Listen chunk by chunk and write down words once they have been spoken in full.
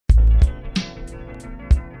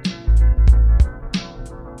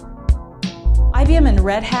IBM and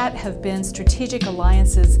Red Hat have been strategic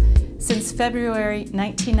alliances since February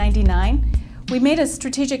 1999. We made a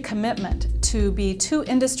strategic commitment to be two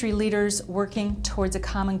industry leaders working towards a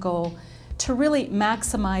common goal to really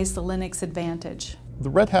maximize the Linux advantage. The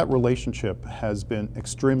Red Hat relationship has been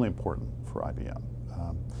extremely important for IBM.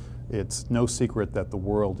 It's no secret that the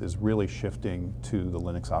world is really shifting to the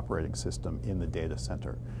Linux operating system in the data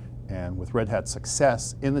center. And with Red Hat's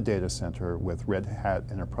success in the data center with Red Hat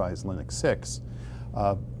Enterprise Linux 6,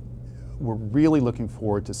 we're really looking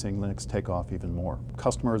forward to seeing Linux take off even more.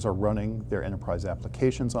 Customers are running their enterprise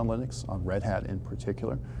applications on Linux, on Red Hat in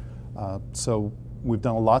particular. So we've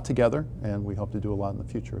done a lot together, and we hope to do a lot in the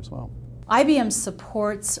future as well. IBM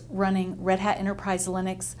supports running Red Hat Enterprise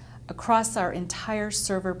Linux across our entire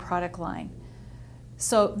server product line.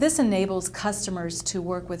 So this enables customers to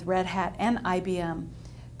work with Red Hat and IBM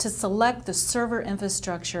to select the server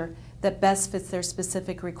infrastructure that best fits their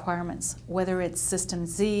specific requirements, whether it's System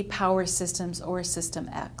Z, Power Systems, or System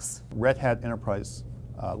X. Red Hat Enterprise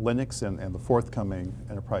Linux and the forthcoming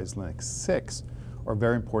Enterprise Linux 6 are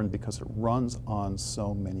very important because it runs on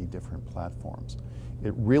so many different platforms.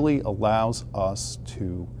 It really allows us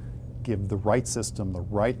to give the right system, the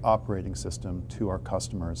right operating system to our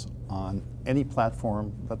customers on any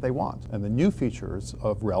platform that they want. And the new features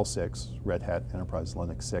of RHEL 6, Red Hat Enterprise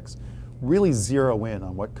Linux 6, really zero in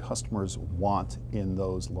on what customers want in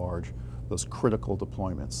those critical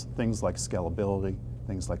deployments. Things like scalability,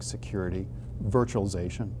 things like security,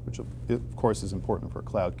 virtualization, which of course is important for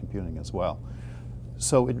cloud computing as well.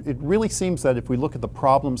 So it really seems that if we look at the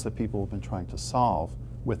problems that people have been trying to solve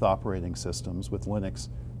with operating systems, with Linux,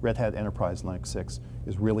 Red Hat Enterprise Linux 6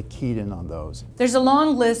 is really keyed in on those. There's a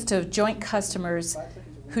long list of joint customers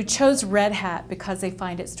who chose Red Hat because they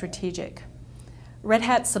find it strategic. Red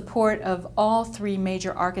Hat's support of all three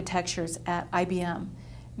major architectures at IBM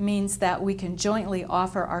means that we can jointly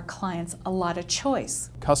offer our clients a lot of choice.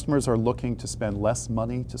 Customers are looking to spend less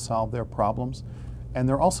money to solve their problems, and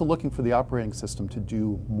they're also looking for the operating system to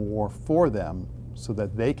do more for them so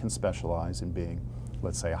that they can specialize in being,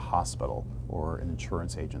 let's say, a hospital or an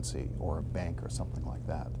insurance agency or a bank or something like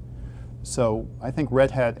that. So I think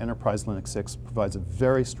Red Hat Enterprise Linux 6 provides a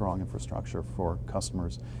very strong infrastructure for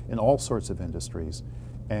customers in all sorts of industries,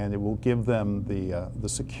 and it will give them the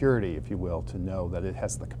security, if you will, to know that it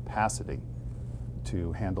has the capacity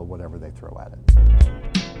to handle whatever they throw at it.